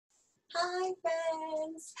Hi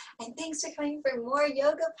friends, and thanks for coming for more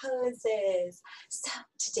yoga poses. So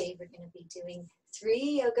today we're going to be doing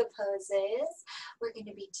 3 yoga poses. We're going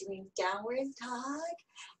to be doing downward dog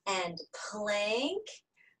and plank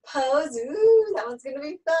pose. Ooh, that one's going to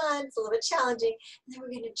be fun. It's a little bit challenging. And then we're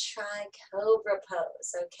going to try Cobra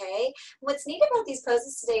pose, okay? What's neat about these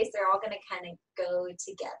poses today is they're all going to kind of go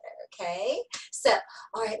together, okay? So,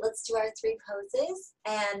 all right, let's do our 3 poses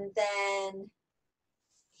and then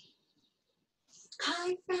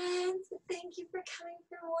hi friends, thank you for coming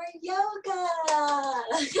for more yoga.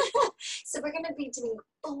 So we're going to be doing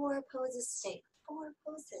 4 poses today. 4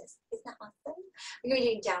 poses. Isn't that awesome? We're going to be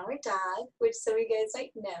doing downward dog, which some of you guys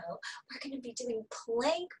might know. We're going to be doing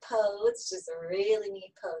plank pose, which is a really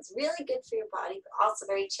neat pose. Really good for your body, but also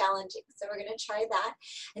very challenging. So we're going to try that.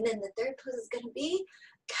 And then the 3rd pose is going to be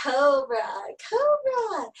Cobra.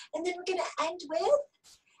 Cobra. And then we're going to end with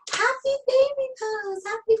happy baby pose,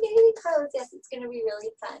 happy baby pose. Yes, it's going to be really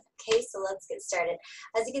fun. Okay, so let's get started.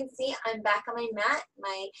 As you can see, I'm back on my mat.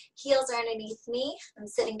 My heels are underneath me. I'm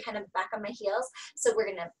sitting kind of back on my heels. So we're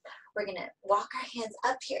gonna walk our hands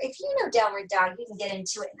up here. If you know downward dog, you can get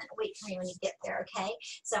into it and then wait for me when you get there, okay?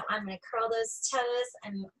 So I'm gonna curl those toes.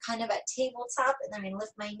 I'm kind of at tabletop, and then I'm gonna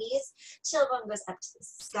lift my knees. Tailbone goes up to the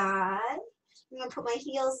sky. I'm going to put my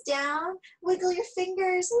heels down, wiggle your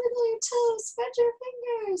fingers, wiggle your toes, spread your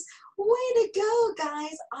fingers. Way to go,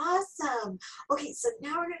 guys. Awesome. Okay, so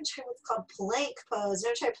now we're going to try what's called plank pose. You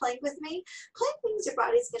want to try plank with me? Plank means your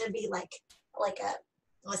body's going to be like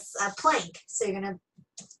a plank. So you're going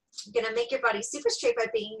to make your body super straight by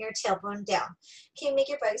bringing your tailbone down. Okay, make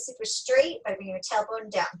your body super straight by bringing your tailbone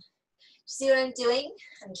down. See what I'm doing?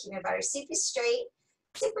 I'm keeping my body super straight,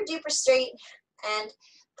 super duper straight, and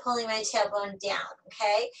pulling my tailbone down,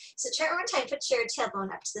 okay? So try it one more time. Put your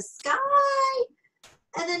tailbone up to the sky.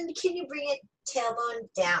 And then can you bring it tailbone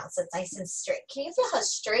down so it's nice and straight? Can you feel how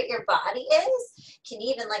straight your body is? Can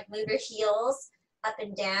you even like move your heels up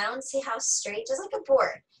and down? See how straight, just like a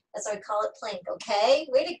board. That's why we call it plank, okay?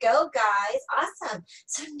 Way to go, guys. Awesome.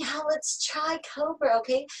 So now let's try Cobra,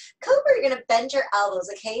 okay? Cobra, you're going to bend your elbows,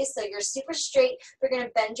 okay? So you're super straight. We're going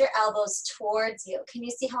to bend your elbows towards you. Can you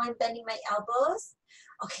see how I'm bending my elbows?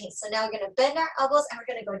 Okay, so now we're going to bend our elbows and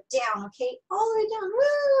we're going to go down, okay? All the way down,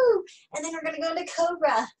 woo! And then we're going to go into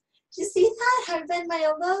Cobra. Do you see that? How I bend my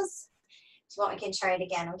elbows? If you want, we can try it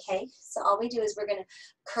again, okay? So all we do is we're going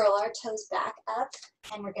to curl our toes back up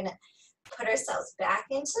and we're going to put ourselves back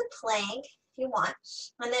into plank if you want.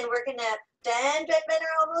 And then we're going to bend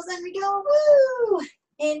our elbows and we go, woo!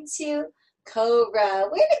 Into Cobra.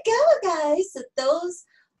 Way to go, guys! So those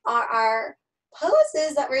are our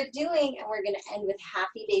poses that we're doing, and we're going to end with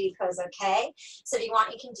happy baby pose, okay? So if you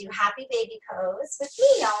want, you can do happy baby pose with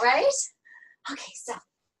me, all right? Okay, so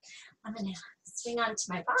I'm going to swing onto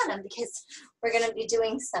my bottom because we're going to be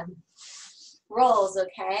doing some rolls,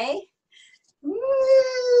 okay?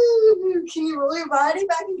 Woo! Can you roll your body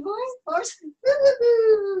back and forth?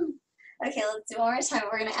 Woo! Okay, let's do it one more time.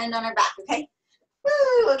 We're going to end on our back, okay?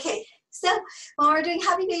 Woo! Okay. So when we're doing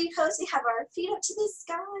happy baby pose, we have our feet up to the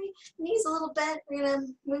sky, knees a little bent. We're going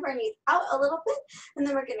to move our knees out a little bit, and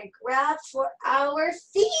then we're going to grab for our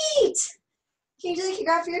feet. Can you do like you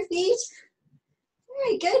grab for your feet?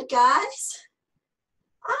 Very good, guys.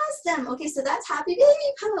 Awesome. Okay, so that's happy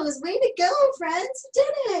baby pose. Way to go, friends. You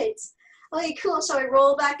did it. Okay, cool. Shall we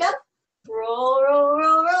roll back up? Roll, roll,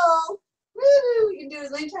 roll, roll. Woo! You can do it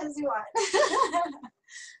as many times as you want.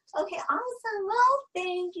 Okay, awesome. Well,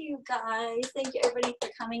 thank you guys. Thank you everybody for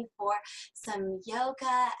coming for some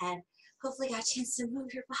yoga, and hopefully got a chance to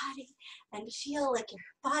move your body and feel like your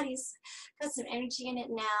body's got some energy in it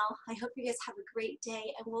now. I hope you guys have a great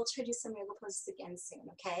day, and we'll try to do some yoga poses again soon,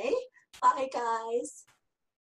 okay? Bye, guys.